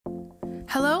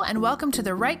Hello and welcome to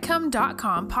the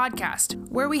WriteCome.com podcast,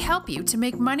 where we help you to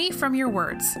make money from your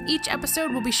words. Each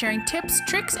episode will be sharing tips,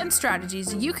 tricks, and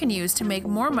strategies you can use to make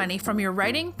more money from your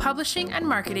writing, publishing, and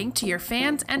marketing to your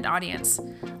fans and audience.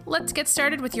 Let's get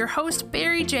started with your host,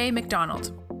 Barry J.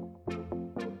 McDonald.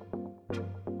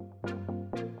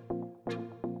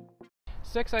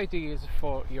 6 ideas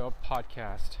for your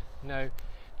podcast. Now,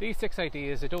 these 6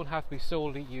 ideas, they don't have to be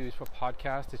solely used for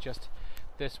podcasts. It's just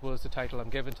this was the title I'm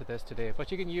giving to this today.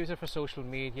 But you can use it for social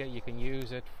media, you can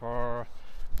use it for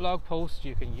blog posts,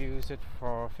 you can use it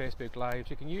for Facebook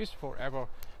Lives, you can use it for whatever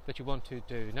that you want to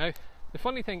do. Now, the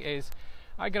funny thing is,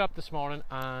 I get up this morning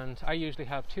and I usually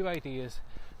have 2 ideas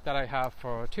that I have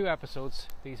for 2 episodes,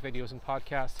 these videos and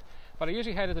podcasts. But I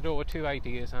usually head to the door with 2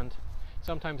 ideas, and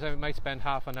sometimes I might spend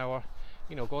half an hour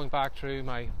going back through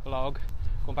my blog,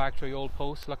 going back through old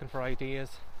posts, looking for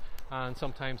ideas, and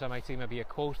sometimes I might see maybe a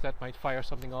quote that might fire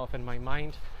something off in my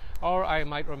mind, or I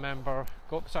might remember,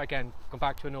 go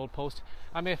back to an old post.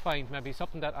 I may find maybe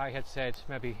something that I had said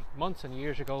maybe months and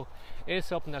years ago is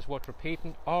something that's worth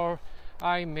repeating, or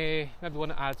I may maybe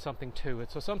want to add something to it.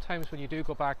 So sometimes when you do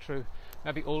go back through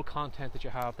maybe old content that you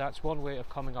have, that's one way of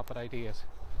coming up with ideas.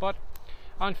 But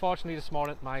unfortunately this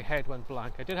morning my head went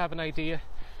blank. I did have an idea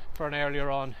for an earlier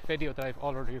on video that I've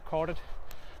already recorded,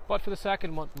 but for the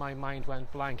second one my mind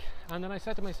went blank, and then I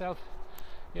said to myself,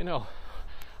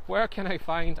 where can I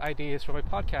find ideas for my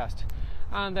podcast?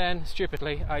 And then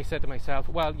stupidly I said to myself,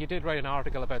 well, you did write an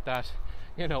article about that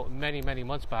many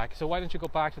months back, so why don't you go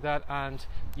back to that and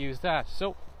use that?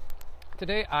 So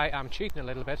today I am cheating a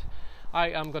little bit. I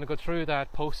am going to go through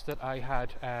that post that I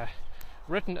had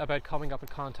written about coming up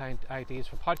with content ideas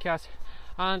for podcasts,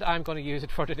 and I'm going to use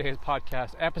it for today's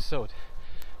podcast episode.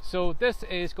 So this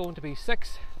is going to be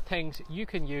 6 things you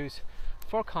can use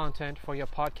for content for your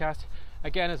podcast.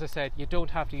 Again, as I said, you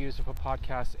don't have to use it for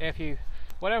podcasts.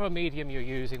 Whatever medium you're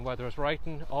using, whether it's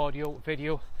writing, audio,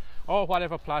 video, or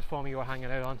whatever platform you're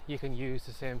hanging out on, you can use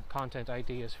the same content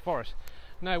ideas for it.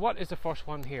 Now, what is the first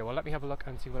one here? Well, let me have a look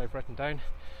and see what I've written down.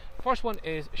 First one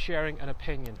is sharing an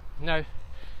opinion. Now,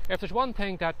 if there's one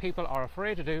thing that people are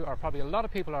afraid to do, or probably a lot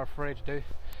of people are afraid to do,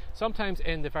 sometimes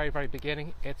in the very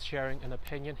beginning, it's sharing an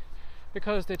opinion,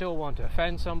 because they don't want to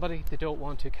offend somebody, they don't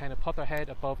want to kind of put their head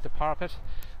above the parapet,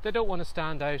 they don't want to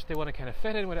stand out, they want to kind of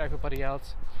fit in with everybody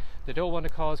else, they don't want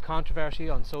to cause controversy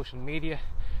on social media,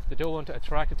 they don't want to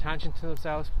attract attention to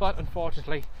themselves. But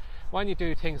unfortunately, when you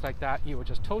do things like that, you are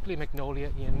just totally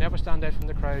Magnolia, you never stand out from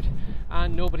the crowd,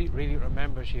 and nobody really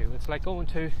remembers you. It's like going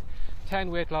to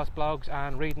 10 weight loss blogs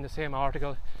and reading the same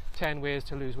article, 10 ways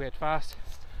to lose weight fast,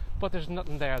 but there's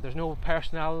nothing there, there's no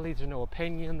personality, there's no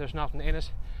opinion, there's nothing in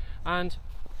it. And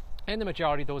in the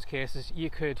majority of those cases, you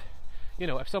could,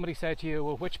 if somebody said to you,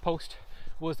 well, which post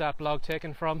was that blog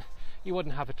taken from, you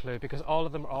wouldn't have a clue, because all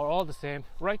of them are all the same,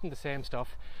 writing the same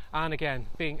stuff, and again,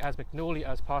 being as Magnolia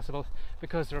as possible,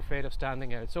 because they're afraid of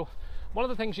standing out. So one of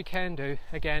the things you can do,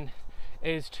 again,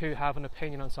 is to have an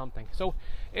opinion on something. So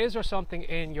is there something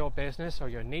in your business or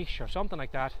your niche or something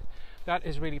like that that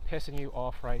is really pissing you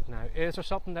off right now? Is there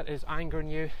something that is angering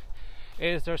you?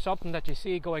 Is there something that you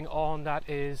see going on that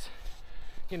is,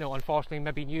 unfortunately,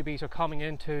 maybe newbies are coming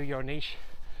into your niche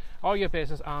or your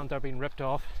business and they're being ripped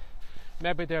off?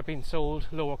 Maybe they're being sold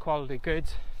lower quality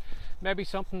goods. Maybe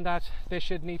something that they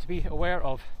should need to be aware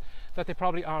of that they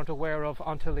probably aren't aware of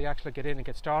until they actually get in and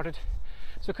get started.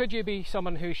 So could you be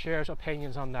someone who shares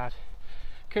opinions on that?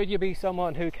 Could you be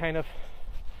someone who kind of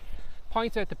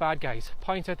points out the bad guys,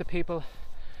 points out the people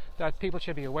that people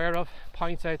should be aware of,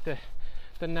 points out the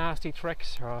nasty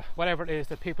tricks or whatever it is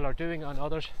that people are doing on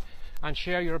others, and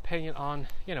share your opinion on,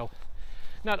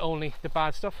 not only the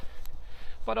bad stuff,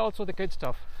 but also the good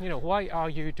stuff. Why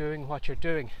are you doing what you're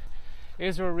doing?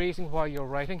 Is there a reason why you're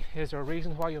writing? Is there a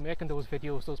reason why you're making those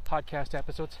videos, those podcast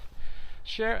episodes?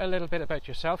 Share a little bit about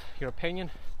yourself, your opinion,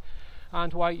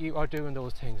 and why you are doing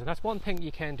those things. And that's one thing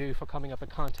you can do for coming up with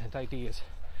content ideas.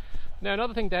 Now,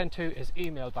 another thing then too is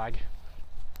email bag.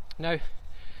 Now,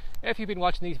 if you've been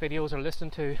watching these videos or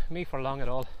listening to me for long at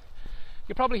all,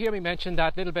 you'll probably hear me mention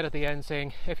that little bit at the end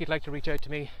saying, if you'd like to reach out to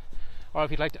me, or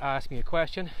if you'd like to ask me a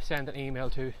question, send an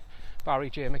email to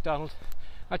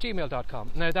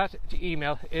barryjmcdonald@gmail.com. Now, that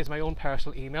email is my own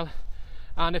personal email,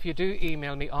 and if you do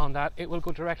email me on that, it will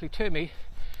go directly to me.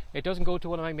 It doesn't go to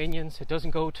one of my minions, it doesn't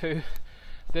go to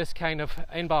this kind of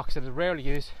inbox that I rarely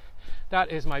use. That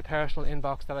is my personal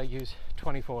inbox that I use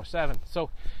 24/7.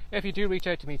 So if you do reach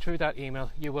out to me through that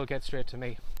email, you will get straight to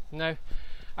me. Now,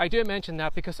 I do mention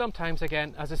that because sometimes,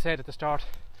 again, as I said at the start,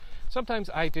 sometimes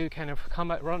I do kind of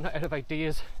run out of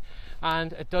ideas,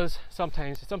 and it does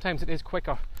sometimes it is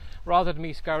quicker rather than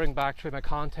me scouring back through my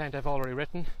content I've already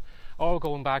written, or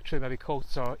going back through maybe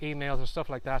quotes or emails or stuff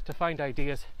like that to find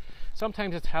ideas.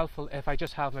 Sometimes it's helpful if I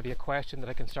just have maybe a question that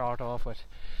I can start off with.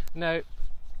 Now,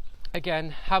 again,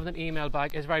 having an email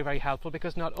bag is very, very helpful,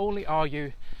 because not only are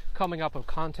you coming up with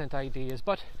content ideas,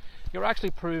 but you're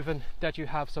actually proving that you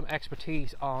have some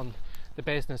expertise on the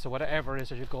business or whatever it is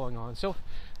that you're going on. So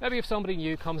maybe if somebody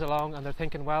new comes along and they're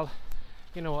thinking, well,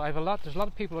 there's a lot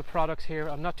of people with products here,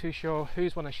 I'm not too sure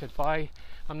whose one I should buy,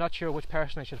 I'm not sure which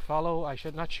person I should follow,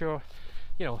 not sure,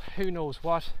 who knows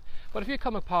what. But if you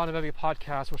come upon maybe a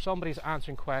podcast where somebody's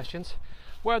answering questions,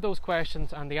 where those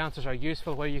questions and the answers are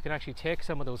useful, where you can actually take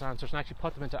some of those answers and actually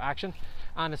put them into action,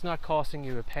 and it's not costing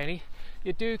you a penny,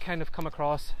 you do kind of come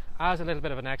across as a little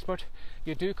bit of an expert.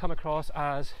 You do come across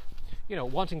as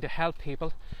wanting to help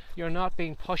people. You're not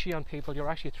being pushy on people, you're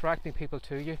actually attracting people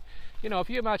to you. If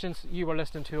you imagine you were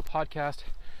listening to a podcast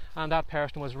and that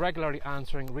person was regularly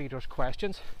answering readers'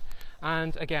 questions,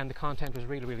 and again the content was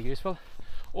really, really useful,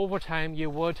 over time you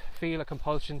would feel a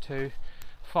compulsion to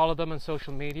follow them on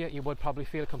social media. You would probably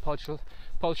feel a compulsion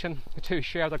to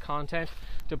share their content,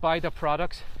 to buy their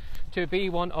products, to be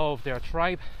one of their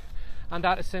tribe. And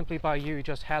that is simply by you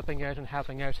just helping out,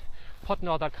 putting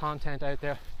all that content out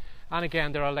there. And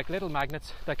again, there are like little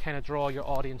magnets that kind of draw your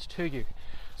audience to you.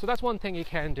 So that's one thing you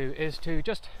can do, is to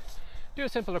just do a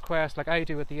simple request like I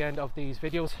do at the end of these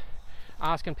videos,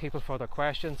 asking people for their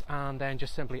questions and then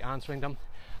just simply answering them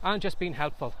and just being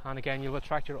helpful. And again, you'll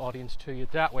attract your audience to you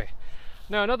that way.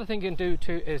 Now, another thing you can do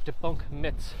too is debunk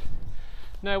myths.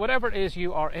 Now, whatever it is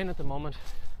you are in at the moment,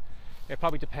 it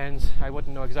probably depends. I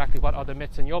wouldn't know exactly what are the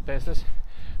myths in your business,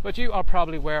 but you are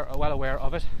probably well aware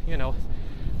of it.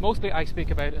 Mostly I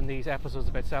speak about in these episodes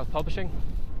about self-publishing,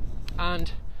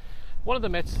 and one of the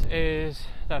myths is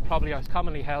that probably is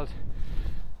commonly held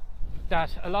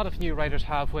that a lot of new writers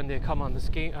have when they come on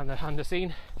the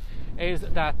scene is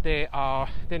that they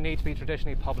need to be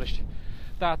traditionally published,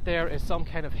 that there is some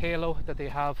kind of halo that they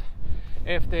have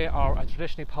if they are a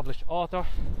traditionally published author.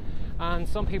 And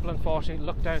some people unfortunately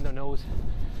look down their nose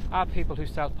at people who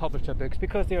self-publish their books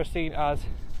because they are seen as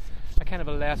a kind of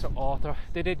a lesser author.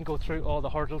 They didn't go through all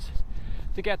the hurdles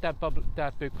to get that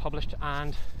book published,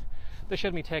 and they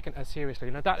shouldn't be taken as seriously.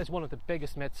 Now, that is one of the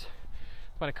biggest myths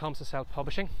when it comes to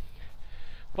self-publishing.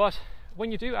 But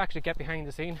when you do actually get behind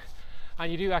the scene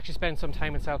and you do actually spend some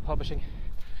time in self-publishing,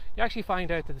 you actually find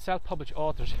out that the self-published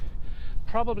authors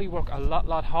probably work a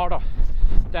lot harder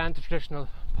than the traditional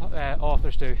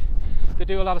authors do. They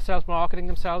do a lot of self-marketing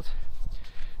themselves.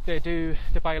 They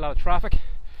buy a lot of traffic.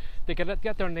 They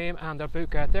get their name and their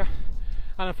book out there.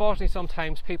 And unfortunately,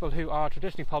 sometimes people who are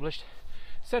traditionally published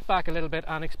sit back a little bit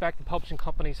and expect the publishing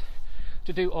companies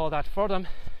to do all that for them,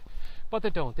 but they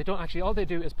don't. They don't actually. All they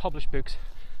do is publish books,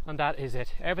 and that is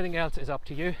it. Everything else is up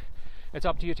to you. It's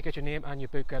up to you to get your name and your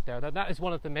book out there. That is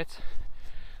one of the myths.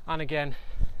 And again,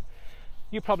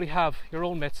 you probably have your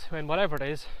own myths in whatever it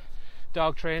is,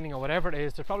 dog training or whatever it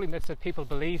is. There's probably myths that people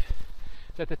believe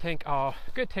that they think are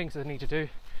good things that they need to do,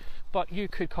 but you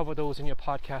could cover those in your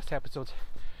podcast episodes.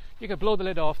 You could blow the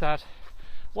lid off that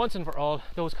once and for all,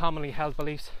 those commonly held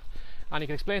beliefs, and you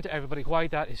can explain to everybody why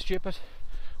that is stupid,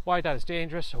 why that is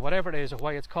dangerous, or whatever it is, or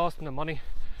why it's costing them money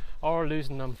or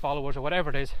losing them followers or whatever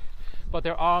it is. But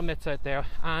there are myths out there,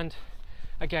 and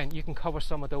again, you can cover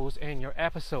some of those in your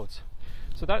episodes.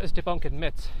 So that is debunking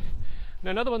myths.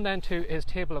 Now, another one then too is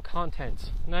table of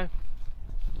contents. Now,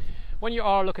 when you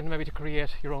are looking maybe to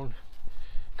create your own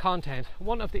content,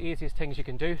 one of the easiest things you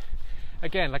can do,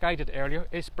 again, like I did earlier,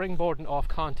 is springboarding off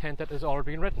content that has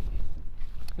already been written.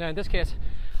 Now, in this case,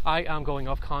 I am going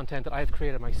off content that I've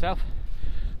created myself,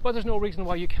 but there's no reason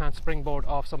why you can't springboard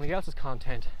off somebody else's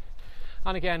content.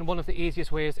 And again, one of the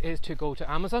easiest ways is to go to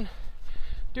Amazon,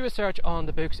 do a search on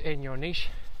the books in your niche,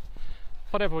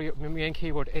 whatever your main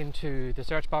keyword into the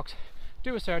search box,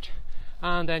 do a search,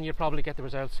 and then you'll probably get the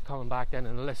results coming back then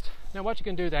in the list. Now, what you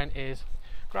can do then is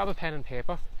grab a pen and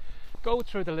paper, go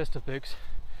through the list of books.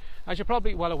 As you're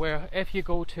probably well aware, if you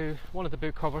go to one of the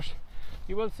book covers,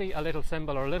 you will see a little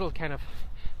symbol or a little kind of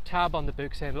tab on the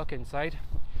book saying look inside.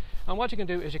 And what you can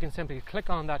do is you can simply click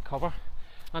on that cover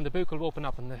and the book will open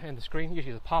up in the screen,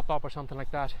 usually a pop-up or something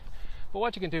like that. But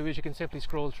what you can do is you can simply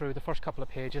scroll through the first couple of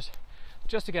pages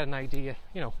just to get an idea,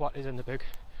 what is in the book.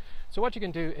 So what you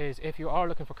can do is, if you are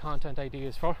looking for content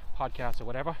ideas for podcasts or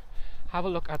whatever, have a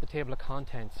look at the table of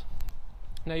contents.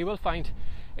 Now, you will find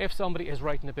if somebody is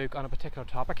writing a book on a particular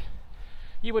topic,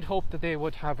 you would hope that they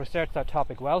would have researched that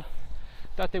topic well,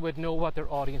 that they would know what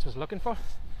their audience was looking for,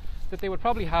 that they would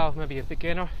probably have maybe a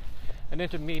beginner an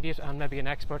intermediate and maybe an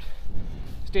expert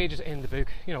stages in the book,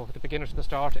 the beginners from the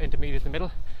start, intermediate in the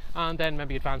middle, and then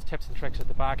maybe advanced tips and tricks at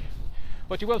the back.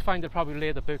 But you will find they'll probably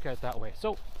lay the book out that way.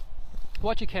 So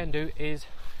what you can do is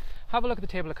have a look at the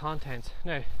table of contents.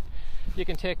 Now you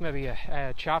can take maybe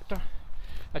a chapter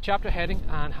heading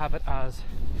and have it as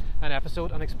an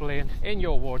episode and explain in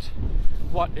your words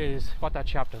what that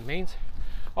chapter means.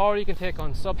 Or you can take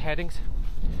on subheadings.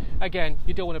 Again,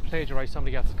 you don't want to plagiarize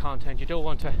somebody else's content. You don't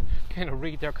want to kind of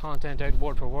read their content out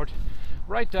word for word.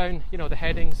 Write down, the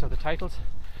headings or the titles,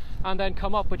 and then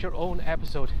come up with your own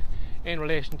episode in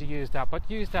relation to use that. But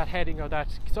use that heading or that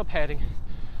subheading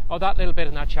or that little bit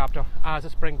in that chapter as a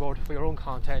springboard for your own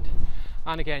content.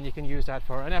 And again, you can use that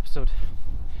for an episode.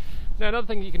 Now, another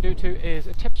thing you can do too is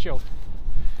a tip show.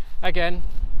 Again,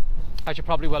 as you're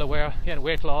probably well aware,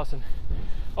 weight loss and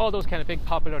all those kind of big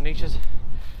popular niches.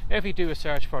 If you do a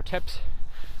search for tips,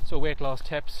 so weight loss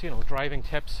tips, driving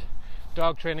tips,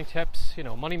 dog training tips,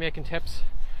 money making tips,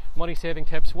 money saving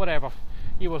tips, whatever,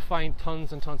 you will find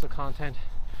tons and tons of content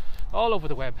all over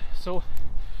the web. So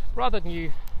rather than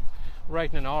you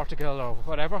writing an article or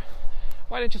whatever,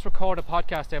 why don't you just record a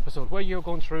podcast episode where you're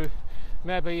going through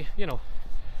maybe,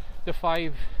 the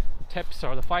 5 tips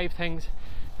or the 5 things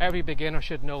every beginner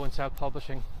should know in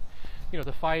self-publishing.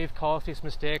 The 5 costliest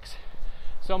mistakes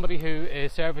somebody who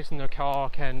is servicing their car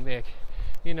can make.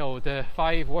 The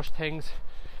 5 worst things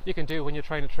you can do when you're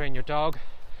trying to train your dog.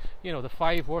 The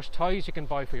 5 worst toys you can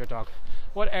buy for your dog.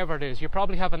 Whatever it is, you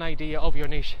probably have an idea of your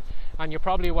niche and you're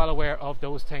probably well aware of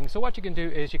those things. So what you can do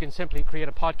is you can simply create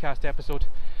a podcast episode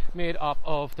made up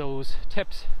of those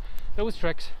tips, those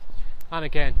tricks, and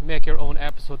again, make your own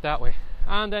episode that way.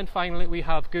 And then finally we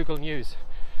have Google News.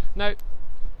 Now,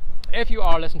 if you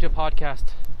are listening to a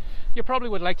podcast, you probably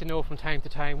would like to know from time to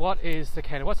time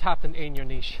what's happened in your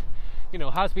niche.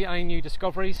 Has there been any new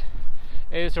discoveries?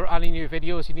 Is there any new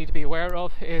videos you need to be aware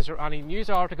of? Is there any news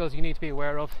articles you need to be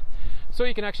aware of? So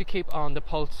you can actually keep on the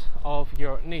pulse of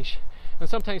your niche. And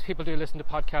sometimes people do listen to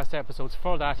podcast episodes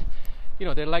for that.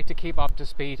 They like to keep up to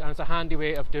speed, and it's a handy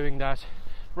way of doing that.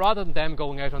 Rather than them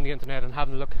going out on the internet and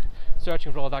having a look,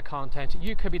 searching for all that content,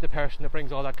 you could be the person that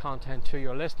brings all that content to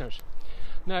your listeners.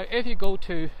 Now, if you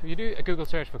do a Google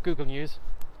search for Google News,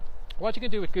 what you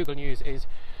can do with Google News is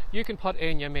you can put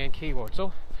in your main keyword.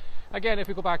 So again, if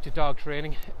we go back to dog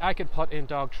training, I can put in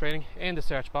dog training in the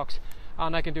search box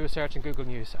and I can do a search in Google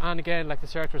News. And again, like the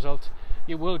search results,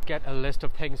 you will get a list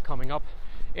of things coming up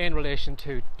in relation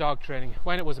to dog training.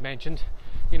 When it was mentioned,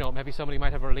 maybe somebody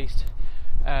might have released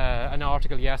an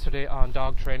article yesterday on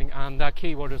dog training and that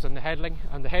keyword was in the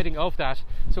heading of that,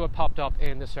 so it popped up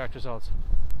in the search results.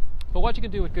 But what you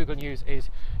can do with Google News is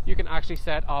you can actually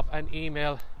set up an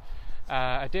email,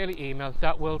 a daily email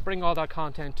that will bring all that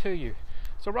content to you.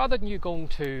 So rather than you going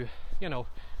to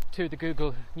the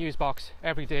Google News box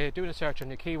every day doing a search on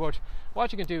your keyword,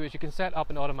 what you can do is you can set up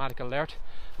an automatic alert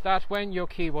that when your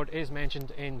keyword is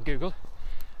mentioned in Google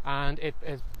and it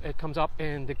comes up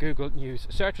in the Google News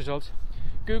search results,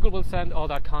 Google will send all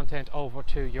that content over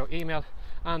to your email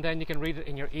and then you can read it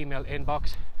in your email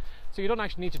inbox. So you don't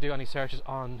actually need to do any searches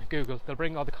on Google. They'll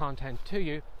bring all the content to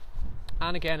you.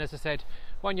 And again, as I said,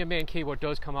 when your main keyword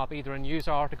does come up either in news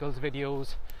articles,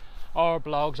 videos or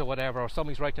blogs or whatever, or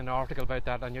somebody's writing an article about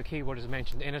that and your keyword is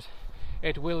mentioned in it,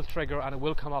 it will trigger and it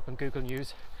will come up in Google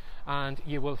News, and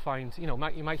you will find,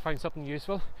 you might find something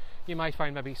useful. You might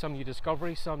find maybe some new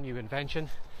discovery, some new invention,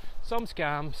 some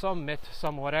scam, some myth,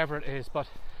 some whatever it is. But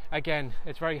again,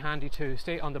 it's very handy to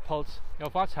stay on the pulse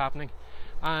of what's happening.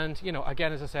 And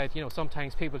again, as I said,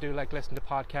 sometimes people do like listening to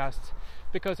podcasts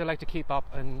because they like to keep up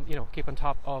and keep on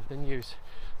top of the news.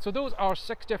 So those are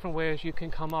 6 different ways you can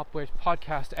come up with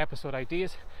podcast episode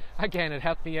ideas. Again, it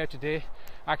helped me out today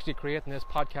actually creating this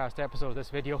podcast episode of this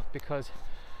video because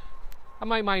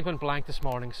my mind went blank this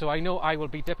morning. So I know I will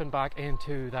be dipping back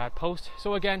into that post.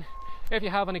 So again, if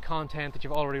you have any content that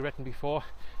you've already written before,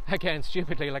 again,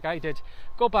 stupidly like I did,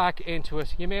 go back into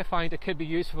it. You may find it could be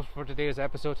useful for today's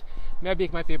episode. Maybe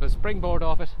you might be able to springboard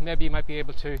off it. Maybe you might be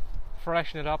able to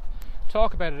freshen it up,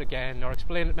 talk about it again, or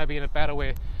explain it maybe in a better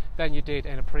way than you did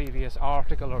in a previous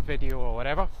article or video or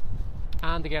whatever.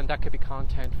 And again, that could be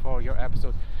content for your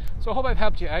episode. So I hope I've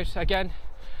helped you out. Again,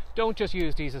 don't just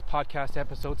use these as podcast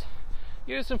episodes.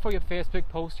 Use them for your Facebook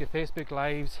posts, your Facebook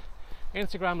lives,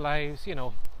 Instagram lives.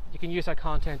 You can use that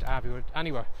content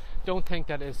anywhere. Don't think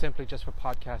that it is simply just for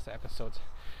podcast episodes.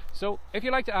 So if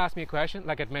you'd like to ask me a question,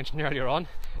 like I'd mentioned earlier on,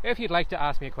 if you'd like to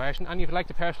ask me a question and you'd like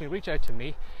to personally reach out to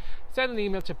me, send an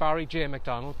email to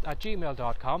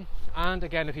barryjmcdonald@gmail.com. And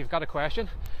again, if you've got a question,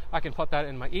 I can put that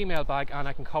in my email bag and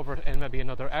I can cover it in maybe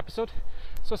another episode.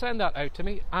 So send that out to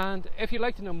me. And if you'd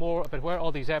like to know more about where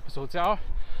all these episodes are,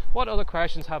 what other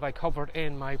questions have I covered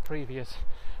in my previous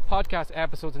podcast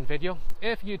episodes and video,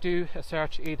 if you do a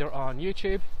search either on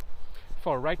YouTube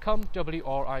for Writecom,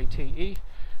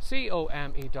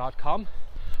 WRITECOME.com,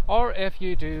 or if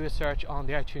you do a search on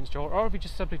the iTunes Store, or if you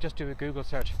just simply do a Google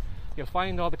search, you'll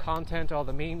find all the content, all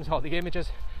the memes, all the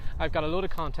images. I've got a load of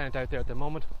content out there at the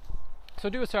moment. So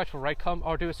do a search for Writecom,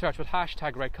 or do a search with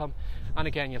hashtag Writecom, and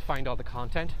again you'll find all the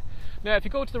content. Now if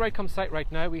you go to the Writecom site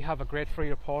right now, we have a great free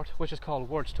report which is called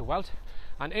Words to Wealth,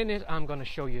 and in it I'm going to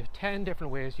show you 10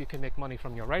 different ways you can make money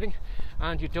from your writing,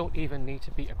 and you don't even need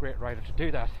to be a great writer to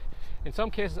do that. In some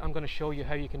cases I'm going to show you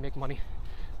how you can make money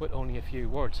with only a few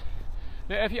words.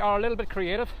 Now if you are a little bit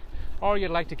creative, or you'd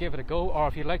like to give it a go, or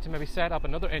if you'd like to maybe set up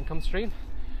another income stream,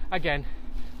 again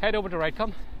head over to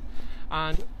Writecom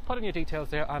and put in your details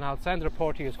there, and I'll send the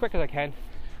report to you as quick as I can,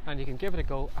 and you can give it a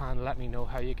go and let me know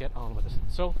how you get on with it.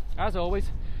 So as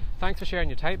always, thanks for sharing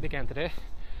your time again today.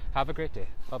 Have a great day.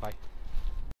 Bye bye.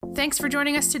 Thanks for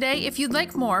joining us today. If you'd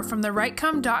like more from the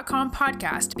Writecom.com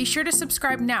podcast, be sure to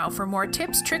subscribe now for more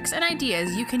tips, tricks, and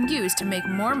ideas you can use to make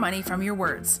more money from your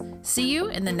words. See you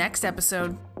in the next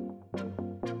episode.